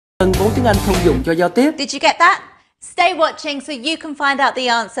Phần 4 tiếng Anh thông dụng cho giao tiếp. Did you get that? Stay watching so you can find out the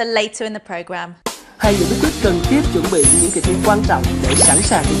answer later in the program. Hay những bí quyết cần thiết chuẩn bị những kỳ thi quan trọng để sẵn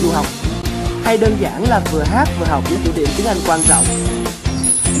sàng đi du học. Hay đơn giản là vừa hát vừa học những chủ đề tiếng Anh quan trọng.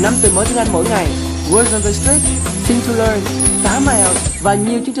 5 từ mới tiếng Anh mỗi ngày, Words on the Street, Sing to Learn, 8 IELTS và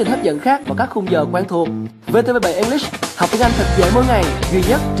nhiều chương trình hấp dẫn khác vào các khung giờ quen thuộc. VTV7 English, học tiếng Anh thật dễ mỗi ngày, duy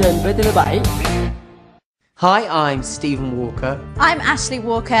nhất trên VTV7. Hi, I'm Stephen Walker. I'm Ashley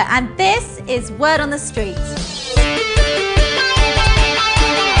Walker and this is Word on the Street.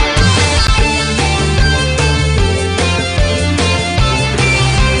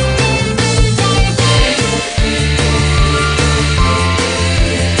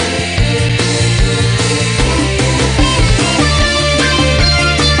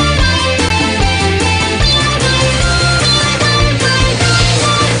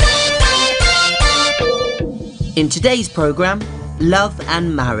 In today's programme, love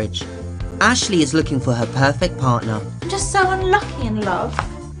and marriage. Ashley is looking for her perfect partner. I'm just so unlucky in love.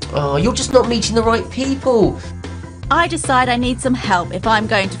 Oh, you're just not meeting the right people. I decide I need some help if I'm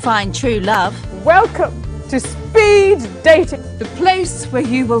going to find true love. Welcome to Speed Dating, the place where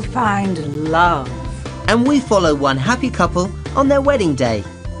you will find love. And we follow one happy couple on their wedding day.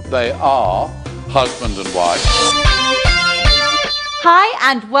 They are husband and wife.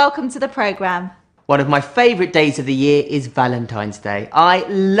 Hi and welcome to the programme. One of my favourite days of the year is Valentine's Day. I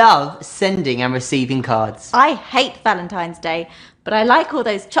love sending and receiving cards. I hate Valentine's Day, but I like all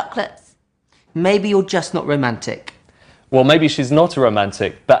those chocolates. Maybe you're just not romantic. Well, maybe she's not a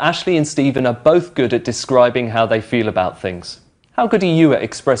romantic, but Ashley and Stephen are both good at describing how they feel about things. How good are you at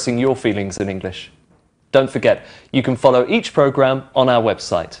expressing your feelings in English? Don't forget, you can follow each programme on our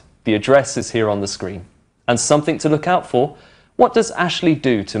website. The address is here on the screen. And something to look out for, what does Ashley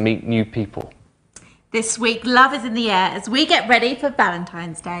do to meet new people? This week, love is in the air as we get ready for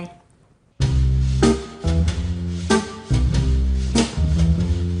Valentine's Day.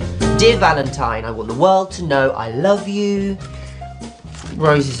 Dear Valentine, I want the world to know I love you.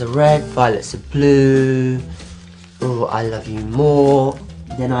 Roses are red, violets are blue. Oh, I love you more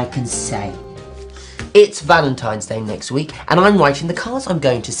than I can say. It's Valentine's Day next week, and I'm writing the cards I'm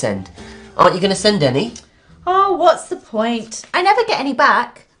going to send. Aren't you going to send any? Oh, what's the point? I never get any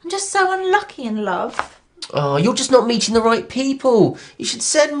back. I'm just so unlucky in love. Oh, you're just not meeting the right people. You should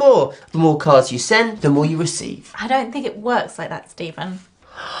send more. The more cards you send, the more you receive. I don't think it works like that, Stephen.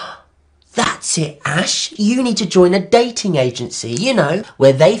 That's it, Ash. You need to join a dating agency, you know,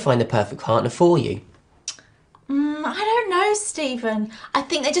 where they find the perfect partner for you. I don't know, Stephen. I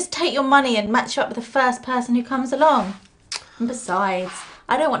think they just take your money and match you up with the first person who comes along. And besides,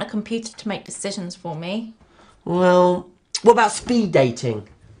 I don't want a computer to make decisions for me. Well, what about speed dating?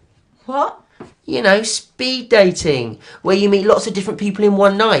 What? You know, speed dating, where you meet lots of different people in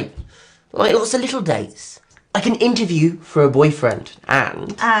one night. Like lots of little dates. Like an interview for a boyfriend.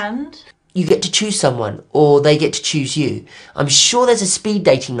 And you get to choose someone, or they get to choose you. I'm sure there's a speed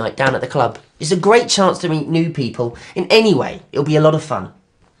dating night down at the club. It's a great chance to meet new people. In any way, it'll be a lot of fun.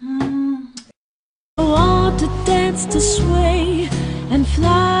 I want to dance, to sway, and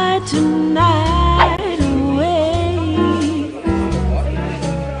fly tonight away.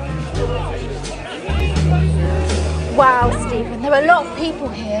 Wow, Stephen, there are a lot of people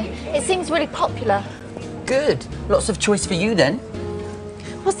here. It seems really popular. Good. Lots of choice for you then.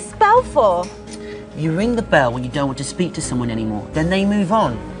 What's the spell for? You ring the bell when you don't want to speak to someone anymore. Then they move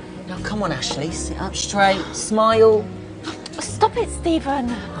on. Now come on, Ashley. Sit up straight. Smile. Stop it,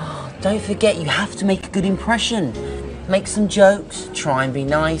 Stephen. Don't forget, you have to make a good impression. Make some jokes. Try and be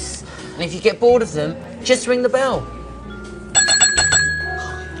nice. And if you get bored of them, just ring the bell.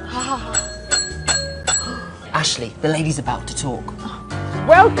 Ashley, the lady's about to talk.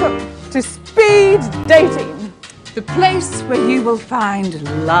 Welcome to Speed Dating, the place where you will find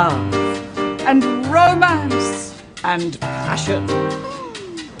love and romance and passion.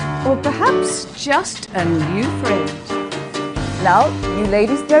 Or perhaps just a new friend. Now, you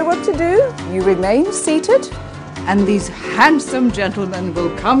ladies know what to do. You remain seated, and these handsome gentlemen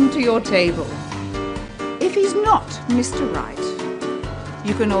will come to your table. If he's not Mr. Right,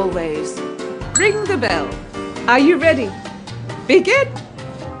 you can always ring the bell. Are you ready? Begin!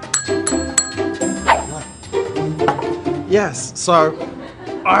 Yes, so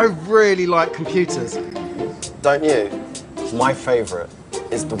I really like computers. Don't you? My favourite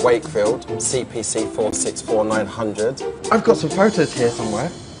is the Wakefield CPC 464900. I've got some photos here somewhere.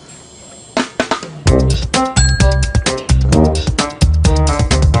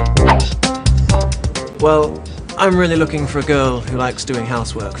 Well, I'm really looking for a girl who likes doing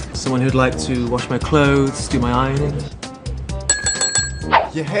housework. Someone who'd like to wash my clothes, do my ironing.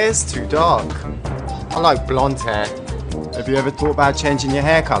 Your hair's too dark. I like blonde hair. Have you ever thought about changing your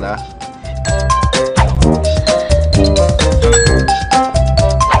hair colour?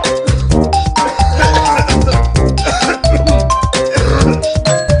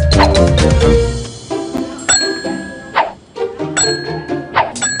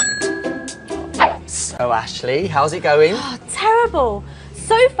 So, Ashley, how's it going? Oh, terrible.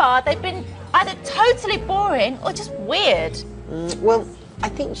 So far, they've been either totally boring or just weird. Well, I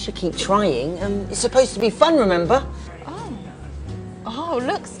think you should keep trying. It's supposed to be fun, remember? Oh,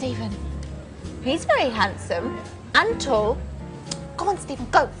 look, Stephen. He's very handsome and tall. Go on, Stephen,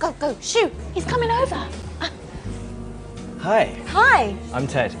 go, go, go. Shoo, he's coming over. Hi, Hi. I'm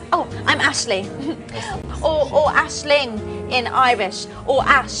Ted. Oh, I'm Ashley. or Aisling in Irish. Or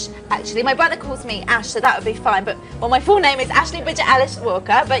Ash, actually. My brother calls me Ash, so that would be fine. But, well, my full name is Ashley Bridget Alice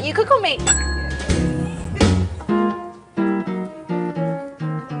Walker, but you could call me...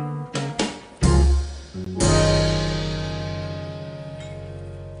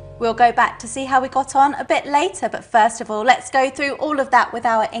 We'll go back to see how we got on a bit later, but first of all, let's go through all of that with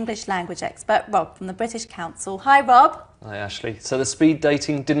our English language expert, Rob, from the British Council. Hi, Rob. Hi, Ashley. So the speed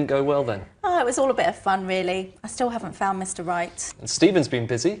dating didn't go well then? Oh, it was all a bit of fun, really. I still haven't found Mr. Right. And Stephen's been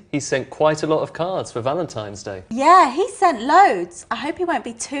busy. He sent quite a lot of cards for Valentine's Day. Yeah, he sent loads. I hope he won't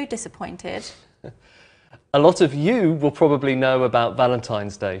be too disappointed. A lot of you will probably know about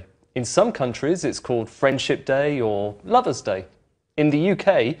Valentine's Day. In some countries, it's called Friendship Day or Lover's Day. In the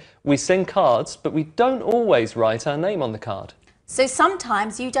UK, we send cards, but we don't always write our name on the card. So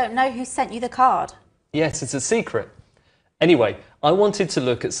sometimes you don't know who sent you the card. Yes, it's a secret. Anyway, I wanted to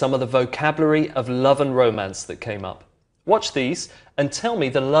look at some of the vocabulary of love and romance that came up. Watch these and tell me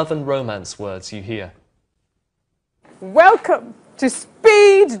the love and romance words you hear. Welcome to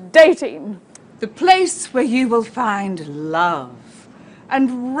speed dating, the place where you will find love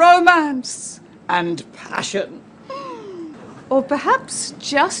and romance and passion. Or perhaps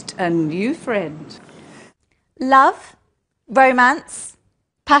just a new friend. Love, romance,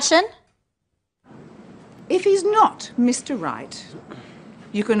 passion. If he's not Mr. Right,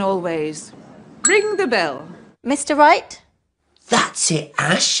 you can always ring the bell. Mr. Right? That's it,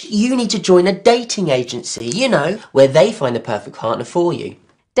 Ash. You need to join a dating agency, you know, where they find the perfect partner for you.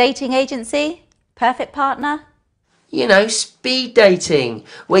 Dating agency? Perfect partner? You know, speed dating,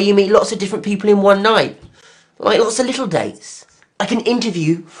 where you meet lots of different people in one night. Like lots of little dates. Like an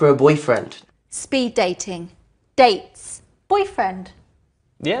interview for a boyfriend. Speed dating. Dates. Boyfriend.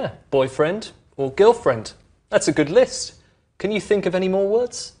 Yeah, boyfriend or girlfriend. That's a good list. Can you think of any more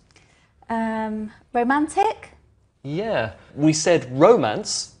words? Romantic? Yeah, we said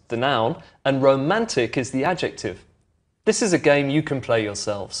romance, the noun, and romantic is the adjective. This is a game you can play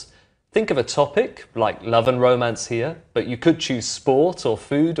yourselves. Think of a topic, like love and romance here, but you could choose sport or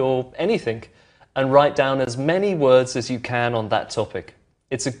food or anything, and write down as many words as you can on that topic.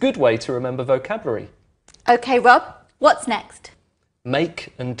 It's a good way to remember vocabulary. Okay, Rob, what's next?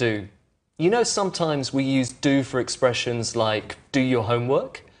 Make and do. You know, sometimes we use do for expressions like do your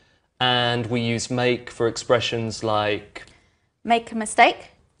homework, and we use make for expressions like... Make a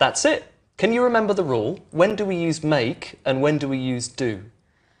mistake? That's it. Can you remember the rule? When do we use make and when do we use do?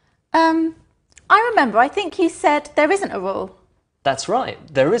 I remember, I think you said there isn't a rule. That's right,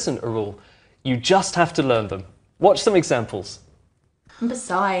 there isn't a rule. You just have to learn them. Watch some examples. And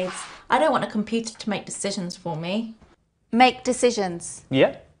besides, I don't want a computer to make decisions for me. Make decisions.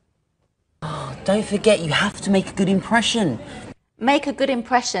 Yeah? Don't forget, you have to make a good impression. Make a good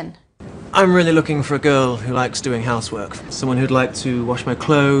impression. I'm really looking for a girl who likes doing housework. Someone who'd like to wash my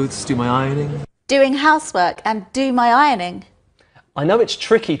clothes, do my ironing. Doing housework and do my ironing. I know it's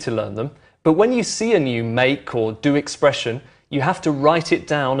tricky to learn them, but when you see a new make or do expression, you have to write it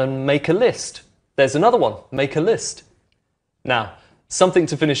down and make a list. There's another one, make a list. Now, something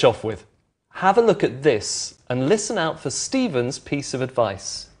to finish off with. Have a look at this and listen out for Stephen's piece of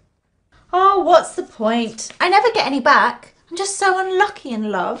advice. Oh, what's the point? I never get any back. I'm just so unlucky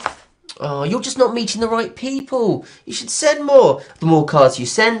in love. Oh, you're just not meeting the right people. You should send more. The more cards you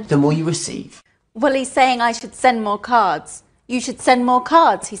send, the more you receive. Well, he's saying I should send more cards. You should send more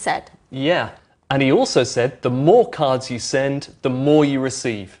cards, he said. Yeah, and he also said the more cards you send, the more you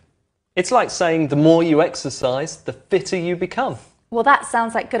receive. It's like saying the more you exercise, the fitter you become. Well, that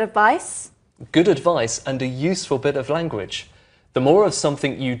sounds like good advice. Good advice and a useful bit of language. The more of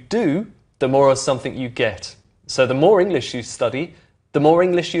something you do, the more of something you get. So the more English you study, the more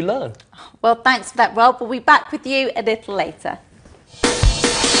English you learn. Well, thanks for that, Rob. We'll be back with you a little later.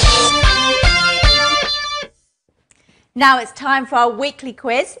 Now it's time for our weekly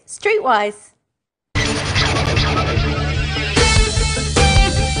quiz, Streetwise.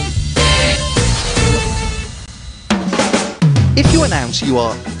 If you announce you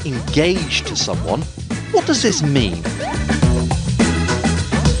are engaged to someone, what does this mean?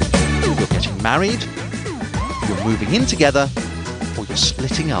 You're getting married, you're moving in together, or you're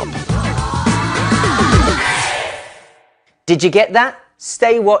splitting up. Did you get that?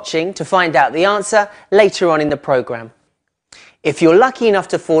 Stay watching to find out the answer later on in the programme. If you're lucky enough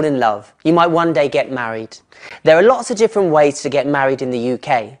to fall in love, you might one day get married. There are lots of different ways to get married in the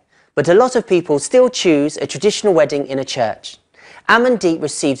UK, but a lot of people still choose a traditional wedding in a church. Amandeep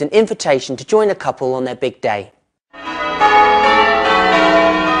received an invitation to join a couple on their big day.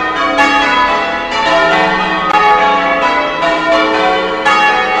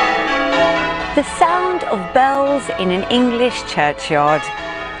 The sound of bells in an English churchyard.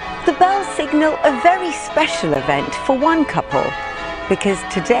 The bells signal a very special event for one couple, because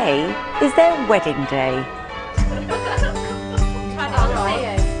today is their wedding day.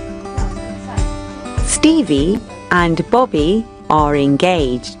 Stevie and Bobby are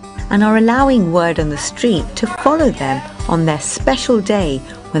engaged and are allowing word on the street to follow them on their special day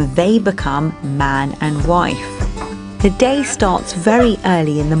when they become man and wife. The day starts very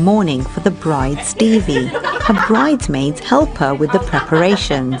early in the morning for the bride Stevie. Her bridesmaids help her with the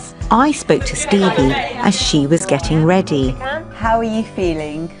preparations. I spoke to Stevie as she was getting ready. How are you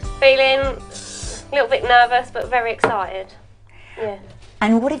feeling? Feeling a little bit nervous but very excited. Yeah.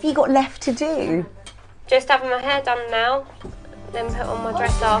 And what have you got left to do? Just having my hair done now, then put on my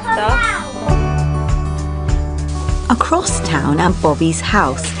dress after. Across town at Bobby's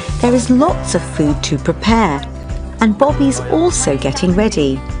house, there is lots of food to prepare. And Bobby's also getting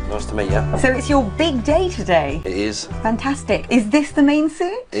ready. Nice to meet you. So it's your big day today? It is. Fantastic. Is this the main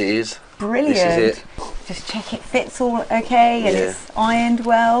suit? It is. Brilliant. This is it. Just check it fits all okay and it's ironed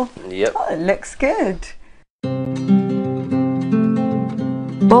well. Yep. Oh, it looks good.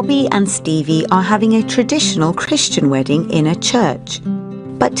 Bobby and Stevie are having a traditional Christian wedding in a church.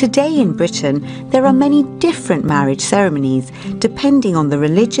 But today in Britain, there are many different marriage ceremonies depending on the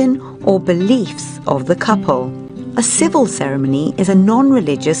religion or beliefs of the couple. A civil ceremony is a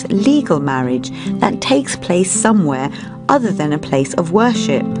non-religious legal marriage that takes place somewhere other than a place of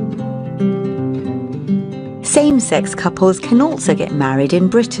worship. Same-sex couples can also get married in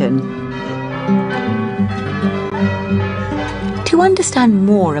Britain. To understand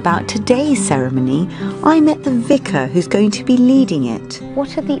more about today's ceremony, I met the vicar who's going to be leading it.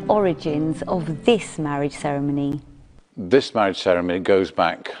 What are the origins of this marriage ceremony? This marriage ceremony goes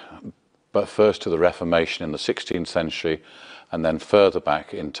back but first to the Reformation in the 16th century and then further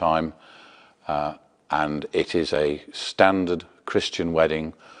back in time, and it is a standard Christian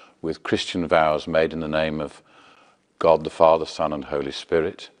wedding with Christian vows made in the name of God the Father, Son and Holy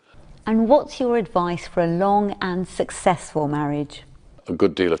Spirit. And what's your advice for a long and successful marriage? A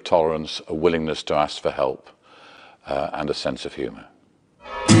good deal of tolerance, a willingness to ask for help, and a sense of humour.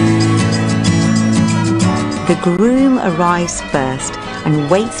 The groom arrives first and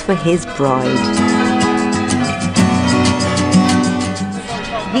waits for his bride.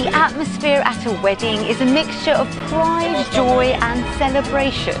 The atmosphere at a wedding is a mixture of pride, joy and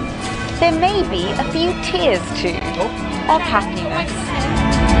celebration. There may be a few tears too, of happiness.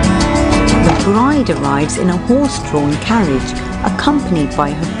 The bride arrives in a horse-drawn carriage, accompanied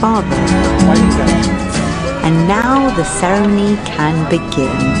by her father. And now the ceremony can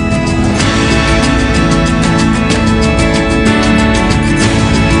begin.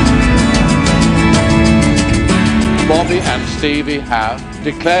 Bobby and Stevie have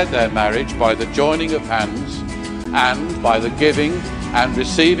declared their marriage by the joining of hands and by the giving and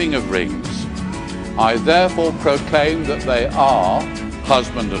receiving of rings. I therefore proclaim that they are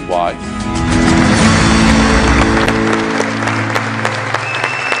husband and wife.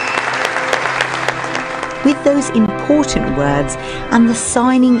 With those important words and the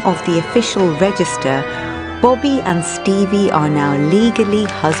signing of the official register, Bobby and Stevie are now legally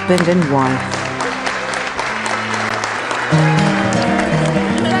husband and wife.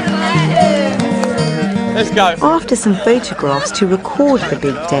 Let's go. After some photographs to record the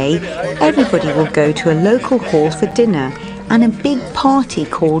big day, everybody will go to a local hall for dinner and a big party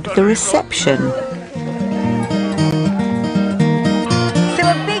called the reception. So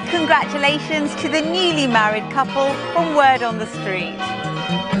a big congratulations to the newly married couple from Word on the Street.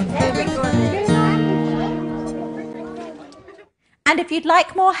 And if you'd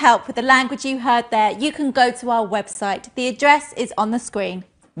like more help with the language you heard there, you can go to our website. The address is on the screen.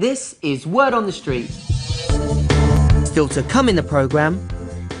 This is Word on the Street. Still to come in the programme,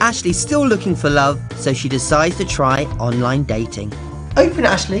 Ashley's still looking for love, so she decides to try online dating. Open it,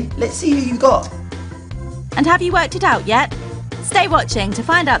 Ashley. Let's see who you got. And have you worked it out yet? Stay watching to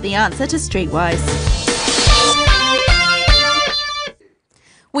find out the answer to Streetwise.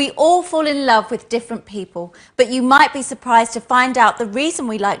 We all fall in love with different people, but you might be surprised to find out the reason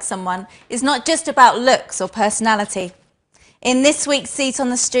we like someone is not just about looks or personality. In this week's Seat on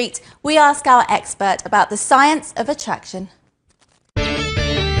the Street, we ask our expert about the science of attraction.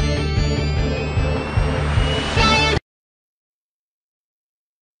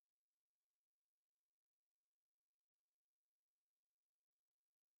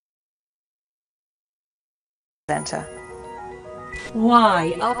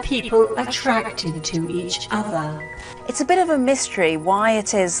 Why are people attracted to each other? It's a bit of a mystery why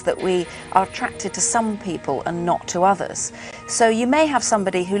it is that we are attracted to some people and not to others. So you may have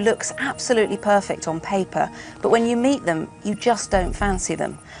somebody who looks absolutely perfect on paper, but when you meet them, you just don't fancy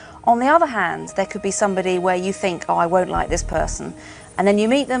them. On the other hand, there could be somebody where you think, oh, I won't like this person, and then you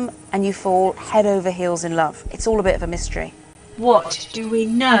meet them and you fall head over heels in love. It's all a bit of a mystery. What do we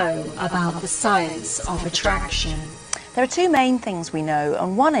know about the science of attraction? There are two main things we know,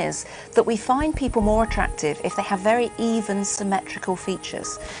 and one is that we find people more attractive if they have very even, symmetrical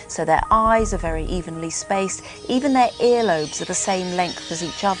features. So their eyes are very evenly spaced, even their earlobes are the same length as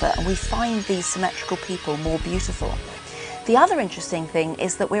each other, and we find these symmetrical people more beautiful. The other interesting thing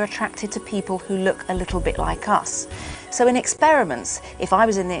is that we're attracted to people who look a little bit like us. So in experiments, if I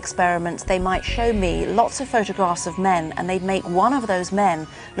was in the experiment, they might show me lots of photographs of men and they'd make one of those men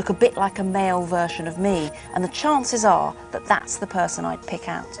look a bit like a male version of me, and the chances are that that's the person I'd pick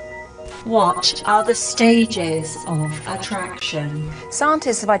out. What are the stages of attraction?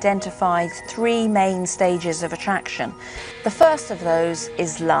 Scientists have identified three main stages of attraction. The first of those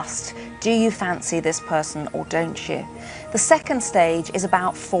is lust. Do you fancy this person or don't you? The second stage is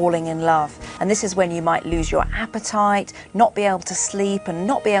about falling in love, and this is when you might lose your appetite, not be able to sleep, and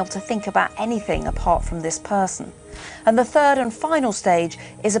not be able to think about anything apart from this person. And the third and final stage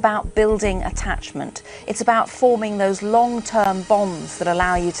is about building attachment. It's about forming those long-term bonds that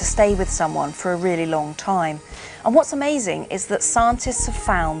allow you to stay with someone for a really long time. And what's amazing is that scientists have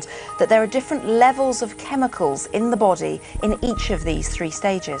found that there are different levels of chemicals in the body in each of these three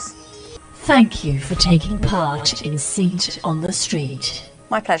stages. Thank you for taking part in Seat on the Street.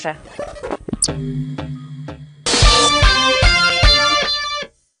 My pleasure.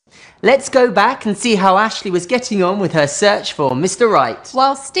 Let's go back and see how Ashley was getting on with her search for Mr. Right.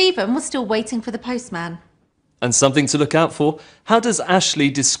 While Stephen was still waiting for the postman. And something to look out for, how does Ashley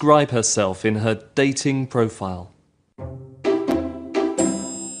describe herself in her dating profile?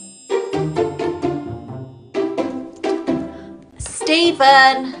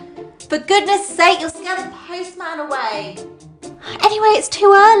 Stephen! For goodness sake, you'll scare the postman away. Anyway, it's too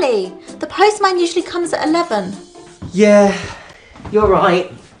early. The postman usually comes at 11. Yeah, you're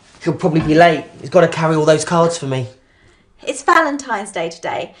right. He'll probably be late. He's got to carry all those cards for me. It's Valentine's Day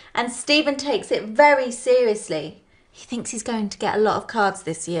today, and Stephen takes it very seriously. He thinks he's going to get a lot of cards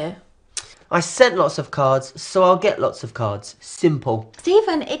this year. I sent lots of cards, so I'll get lots of cards. Simple.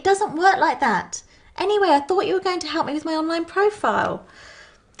 Stephen, it doesn't work like that. Anyway, I thought you were going to help me with my online profile.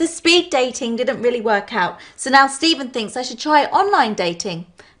 The speed dating didn't really work out, so now Stephen thinks I should try online dating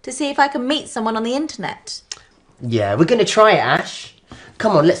to see if I can meet someone on the internet. Yeah, we're going to try it, Ash.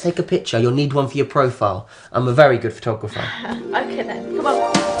 Come on, let's take a picture. You'll need one for your profile. I'm a very good photographer. Okay then, come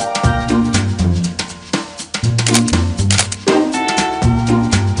on.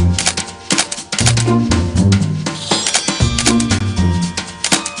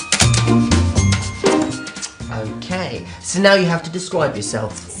 Okay, so now you have to describe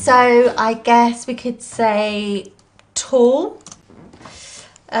yourself. So I guess we could say tall,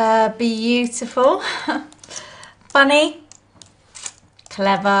 beautiful, funny,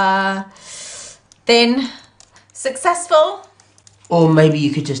 clever, thin, successful. Or maybe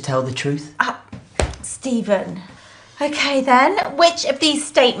you could just tell the truth. Stephen. Okay then, which of these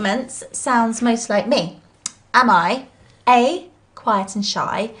statements sounds most like me? Am I A, quiet and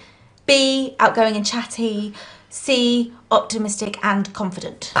shy, B, outgoing and chatty, C, optimistic and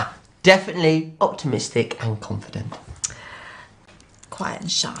confident? Definitely optimistic and confident. Quiet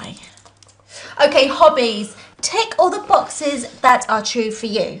and shy. Okay, hobbies. Tick all the boxes that are true for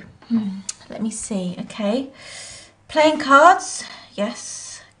you. Let me see, okay. Playing cards,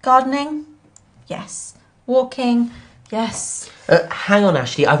 yes. Gardening, yes. Walking, yes. Hang on,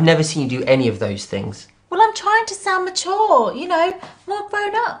 Ashley, I've never seen you do any of those things. Well, I'm trying to sound mature, you know, more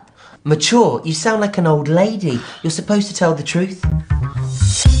grown up. Mature? You sound like an old lady. You're supposed to tell the truth.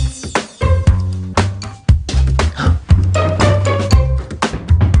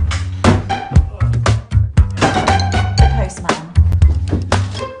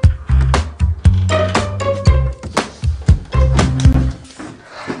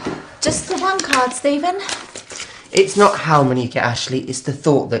 Just the one card, Stephen. It's not how many you get, Ashley, it's the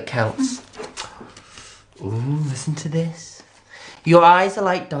thought that counts. Ooh, listen to this. Your eyes are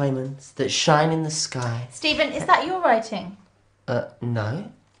like diamonds that shine in the sky. Stephen, is that your writing?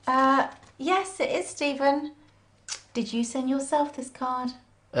 No. Yes, it is, Stephen. Did you send yourself this card?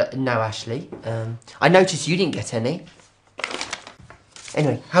 No, Ashley. I noticed you didn't get any.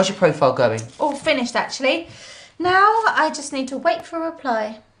 Anyway, how's your profile going? All finished, actually. Now I just need to wait for a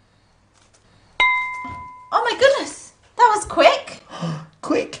reply. Oh my goodness, that was quick.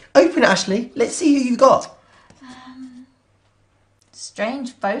 Quick, open it, Ashley. Let's see who you got.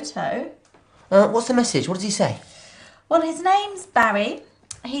 Strange photo. What's the message? What does he say? Well, his name's Barry.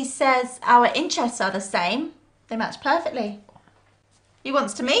 He says our interests are the same. They match perfectly. He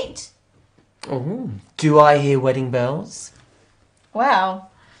wants to meet. Oh, do I hear wedding bells? Well,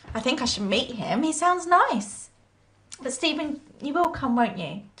 I think I should meet him. He sounds nice. But Stephen, you will come, won't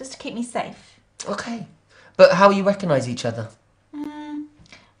you? Just to keep me safe. Okay. But how will you recognise each other?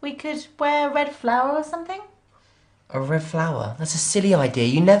 We could wear a red flower or something. A red flower? That's a silly idea.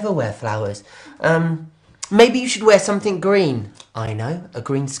 You never wear flowers. Maybe you should wear something green. I know, a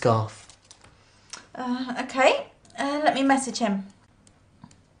green scarf. Okay. Let me message him.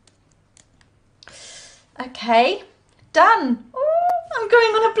 Okay. Done. Ooh, I'm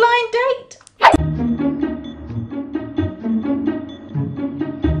going on a blind date.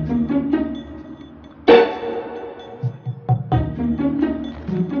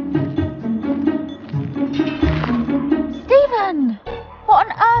 Stephen, what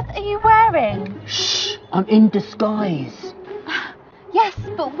on earth are you wearing? Shh, I'm in disguise. Yes,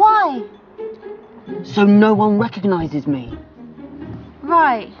 but why? So no one recognises me.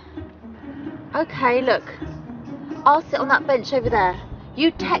 Right. Okay, look. I'll sit on that bench over there.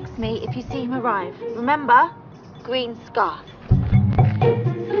 You text me if you see him arrive. Remember? Green scarf.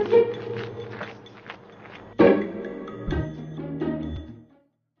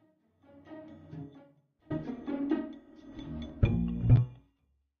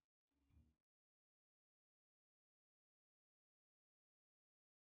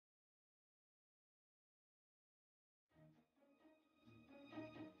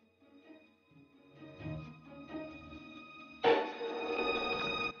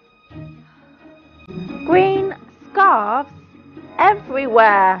 Green scarves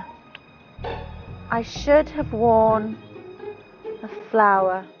everywhere. I should have worn a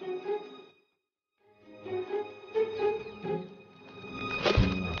flower.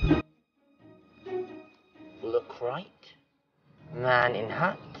 Look right. Man in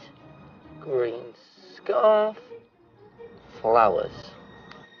hat. Green scarf. Flowers.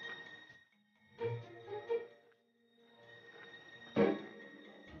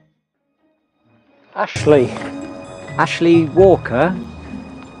 Ashley Walker?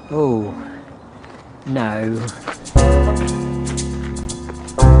 Oh, no.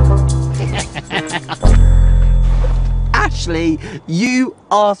 Ashley, you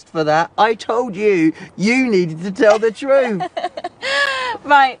asked for that. I told you, you needed to tell the truth.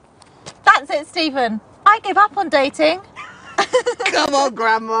 Right. That's it, Stephen. I give up on dating. Come on,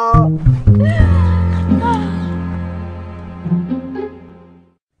 Grandma.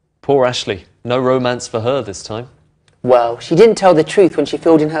 Poor Ashley. No romance for her this time. Well, she didn't tell the truth when she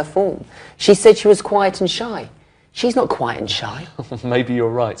filled in her form. She said she was quiet and shy. She's not quiet and shy. Maybe you're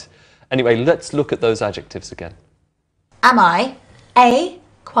right. Anyway, let's look at those adjectives again. Am I? A,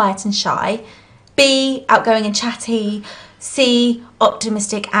 quiet and shy. B, outgoing and chatty. C,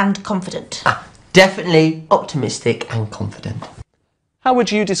 optimistic and confident. Definitely optimistic and confident. How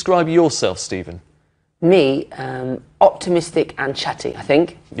would you describe yourself, Stephen? Me, optimistic and chatty, I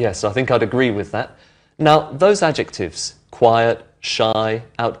think. Yes, I think I'd agree with that. Now, those adjectives, quiet, shy,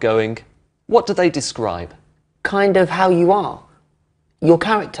 outgoing, what do they describe? Kind of how you are. Your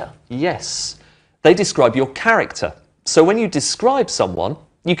character. Yes, they describe your character. So when you describe someone,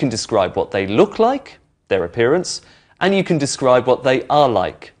 you can describe what they look like, their appearance, and you can describe what they are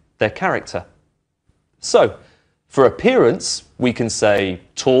like, their character. So, for appearance, we can say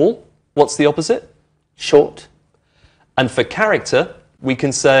tall. What's the opposite? Short. And for character, we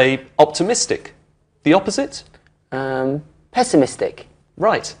can say optimistic. The opposite? Pessimistic.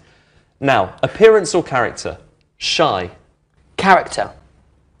 Right. Now, appearance or character? Shy. Character.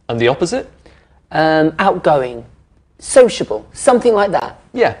 And the opposite? Outgoing. Sociable. Something like that.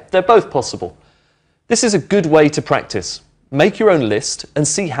 Yeah, they're both possible. This is a good way to practice. Make your own list and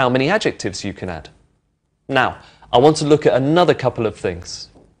see how many adjectives you can add. Now, I want to look at another couple of things.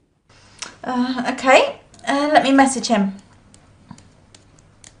 Okay. Let me message him.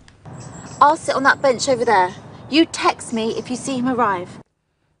 I'll sit on that bench over there. You text me if you see him arrive.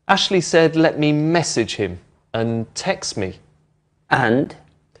 Ashley said, let me message him. and text me. And?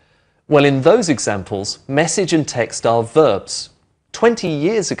 Well, in those examples, message and text are verbs. 20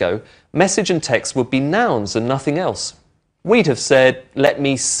 years ago, message and text would be nouns and nothing else. We'd have said, let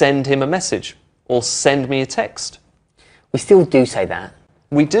me send him a message, or send me a text. We still do say that.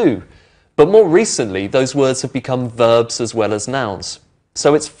 We do, but more recently, those words have become verbs as well as nouns.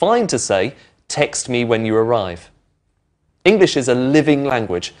 So it's fine to say, text me when you arrive. English is a living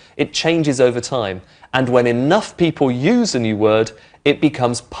language. It changes over time, and when enough people use a new word, it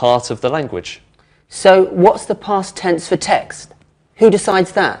becomes part of the language. So what's the past tense for text? Who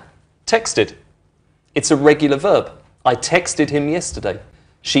decides that? Texted. It's a regular verb. I texted him yesterday.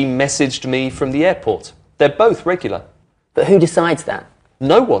 She messaged me from the airport. They're both regular. But who decides that?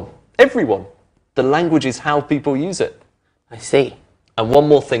 No one. Everyone. The language is how people use it. I see. And one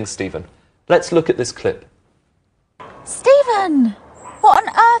more thing, Stephen. Let's look at this clip. Stephen! What on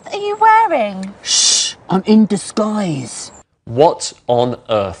earth are you wearing? Shh! I'm in disguise. What on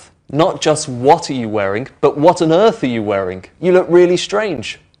earth? Not just what are you wearing, but what on earth are you wearing? You look really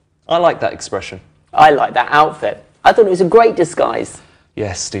strange. I like that expression. I like that outfit. I thought it was a great disguise.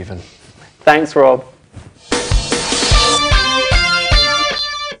 Yes, Stephen. Thanks, Rob.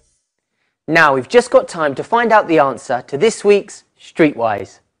 Now we've just got time to find out the answer to this week's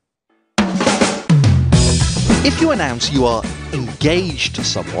Streetwise. If you announce you are engaged to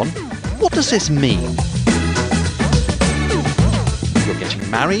someone, what does this mean? You're getting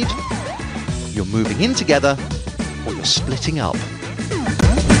married, you're moving in together, or you're splitting up.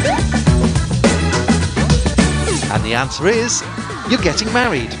 And the answer is, you're getting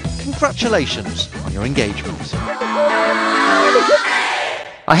married. Congratulations on your engagement.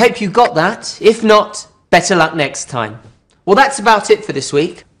 I hope you got that. If not, better luck next time. Well, that's about it for this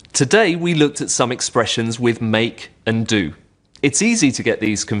week. Today we looked at some expressions with make and do. It's easy to get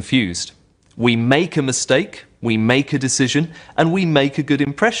these confused. We make a mistake, we make a decision, and we make a good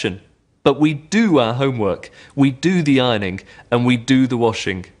impression. But we do our homework, we do the ironing, and we do the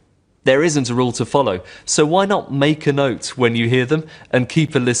washing. There isn't a rule to follow, so why not make a note when you hear them and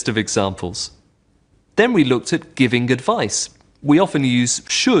keep a list of examples? Then we looked at giving advice. We often use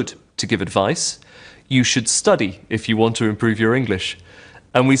should to give advice. You should study if you want to improve your English.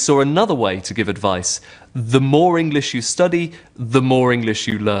 And we saw another way to give advice. The more English you study, the more English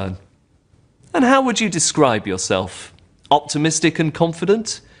you learn. And how would you describe yourself? Optimistic and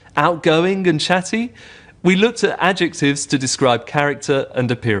confident? Outgoing and chatty? We looked at adjectives to describe character and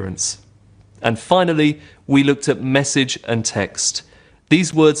appearance. And finally, we looked at message and text.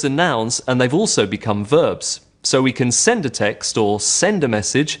 These words are nouns and they've also become verbs. So we can send a text or send a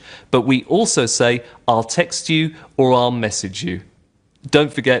message, but we also say, I'll text you or I'll message you.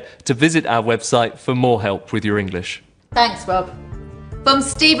 Don't forget to visit our website for more help with your English. Thanks, Rob. From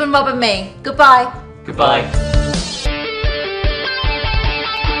Stephen, Rob and me. Goodbye. Goodbye.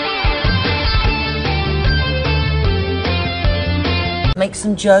 Make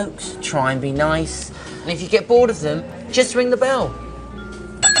some jokes, try and be nice, and if you get bored of them, just ring the bell.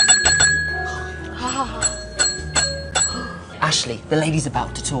 Ashley, the lady's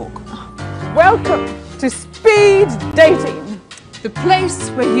about to talk. Welcome to speed dating, the place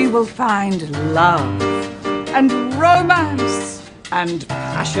where you will find love and romance and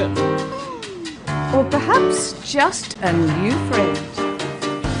passion. Or perhaps just a new friend.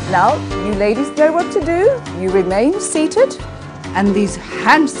 Now, you ladies know what to do. You remain seated, and these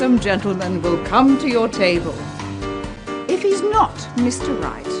handsome gentlemen will come to your table. If he's not Mr.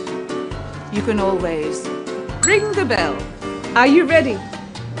 Right, you can always ring the bell. Are you ready?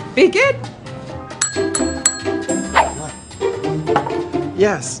 Begin!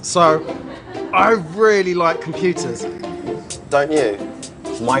 Yes, so I really like computers. Don't you?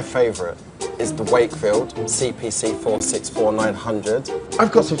 My favourite is the Wakefield CPC 464900.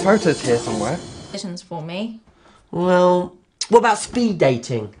 I've got some photos here somewhere. Questions for me. Well, what about speed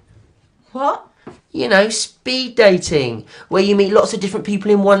dating? What? You know, speed dating, where you meet lots of different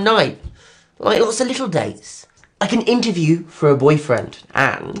people in one night. Like lots of little dates. Like an interview for a boyfriend,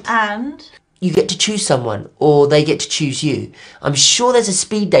 and you get to choose someone, or they get to choose you. I'm sure there's a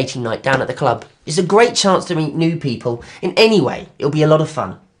speed dating night down at the club. It's a great chance to meet new people. In any way, it'll be a lot of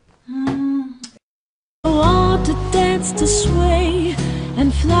fun. I want to dance, to sway,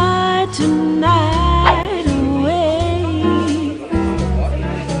 and fly tonight away.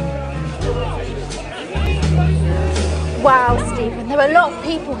 Wow, Stephen, there are a lot of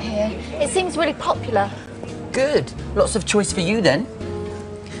people here. It seems really popular. Good. Lots of choice for you then.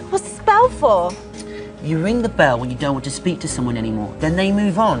 What's the spell for? You ring the bell when you don't want to speak to someone anymore. Then they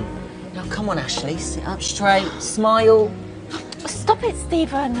move on. Now come on, Ashley. Sit up straight. Smile. Stop it,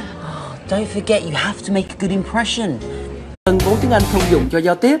 Stephen. Oh, Don't forget, you have to make a good impression. Cần vốn tiếng Anh thông dụng cho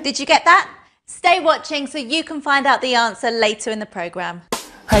giao tiếp. Did you get that? Stay watching so you can find out the answer later in the program.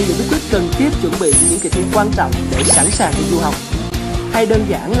 Hay những bí quyết cần thiết chuẩn bị những kỳ thi quan trọng để sẵn sàng đi du học. Hay đơn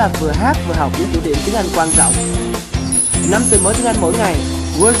giản là vừa hát vừa học những chủ đề tiếng Anh quan trọng. 5 từ mới tiếng Anh mỗi ngày,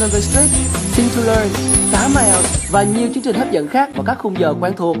 Words on the Street, Sing to Learn, 8 IELTS và nhiều chương trình hấp dẫn khác vào các khung giờ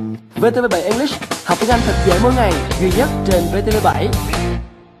quen thuộc. VTV7 English, học tiếng Anh thật dễ mỗi ngày, duy nhất trên VTV7.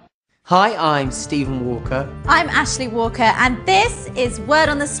 Hi, I'm Stephen Walker. I'm Ashley Walker and this is Word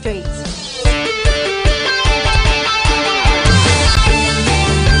on the Street.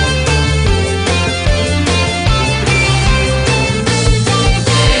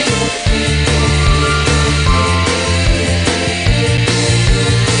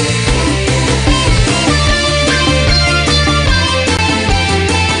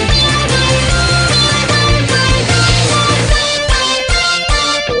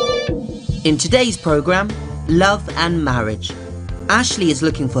 In today's programme, love and marriage. Ashley is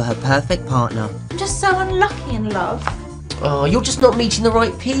looking for her perfect partner. I'm just so unlucky in love. Oh, you're just not meeting the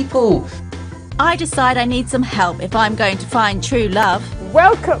right people. I decide I need some help if I'm going to find true love.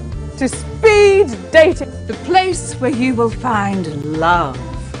 Welcome to speed dating, the place where you will find love.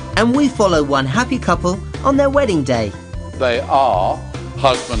 And we follow one happy couple on their wedding day. They are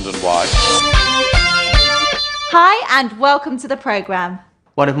husband and wife. Hi and welcome to the programme.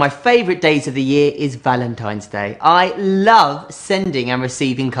 One of my favourite days of the year is Valentine's Day. I love sending and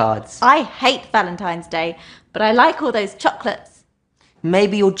receiving cards. I hate Valentine's Day, but I like all those chocolates.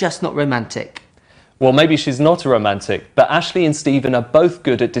 Maybe you're just not romantic. Well, maybe she's not a romantic, but Ashley and Stephen are both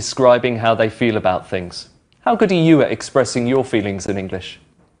good at describing how they feel about things. How good are you at expressing your feelings in English?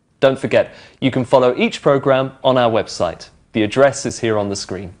 Don't forget, you can follow each programme on our website. The address is here on the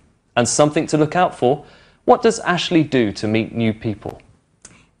screen. And something to look out for, what does Ashley do to meet new people?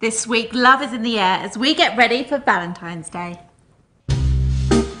 This week, love is in the air as we get ready for Valentine's Day.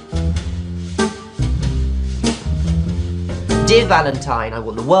 Dear Valentine, I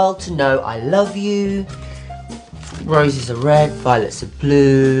want the world to know I love you. Roses are red, violets are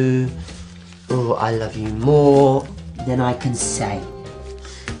blue. Oh, I love you more than I can say.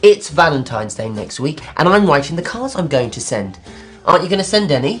 It's Valentine's Day next week, and I'm writing the cards I'm going to send. Aren't you going to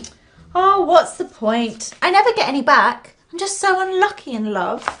send any? Oh, what's the point? I never get any back. I'm just so unlucky in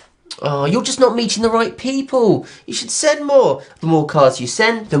love. Oh, you're just not meeting the right people. You should send more. The more cards you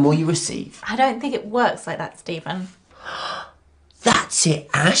send, the more you receive. I don't think it works like that, Stephen. That's it,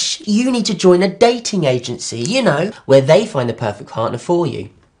 Ash. You need to join a dating agency, you know, where they find the perfect partner for you.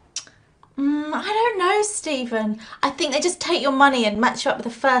 I don't know, Stephen. I think they just take your money and match you up with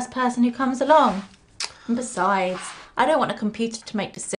the first person who comes along. And besides, I don't want a computer to make decisions.